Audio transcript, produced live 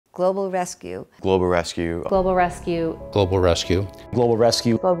GlobalRescue. GlobalRescue. GlobalRescue. GlobalRescue.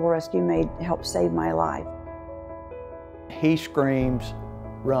 GlobalRescue. GlobalRescue helped save my life. He screams,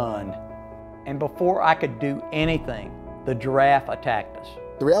 "Run." And before I could do anything, the giraffe attacked us.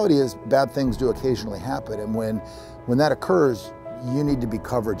 The reality is bad things do occasionally happen, and when that occurs, you need to be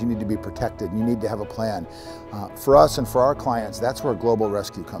covered, you need to be protected, you need to have a plan. For us and for our clients, that's where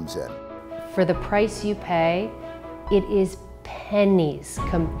GlobalRescue comes in. For the price you pay, it is pennies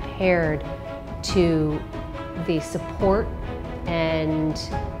compared to the support and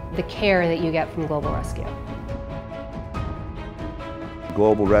the care that you get from GlobalRescue.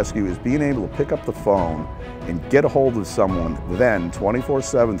 GlobalRescue is being able to pick up the phone and get a hold of someone then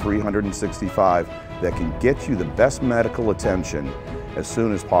 24/7, 365 that can get you the best medical attention as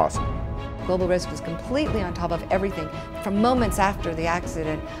soon as possible. GlobalRescue is completely on top of everything from moments after the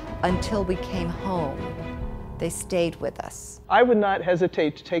accident until we came home. They stayed with us. I would not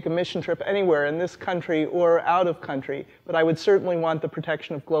hesitate to take a mission trip anywhere in this country or out of country, but I would certainly want the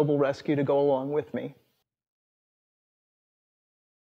protection of GlobalRescue to go along with me.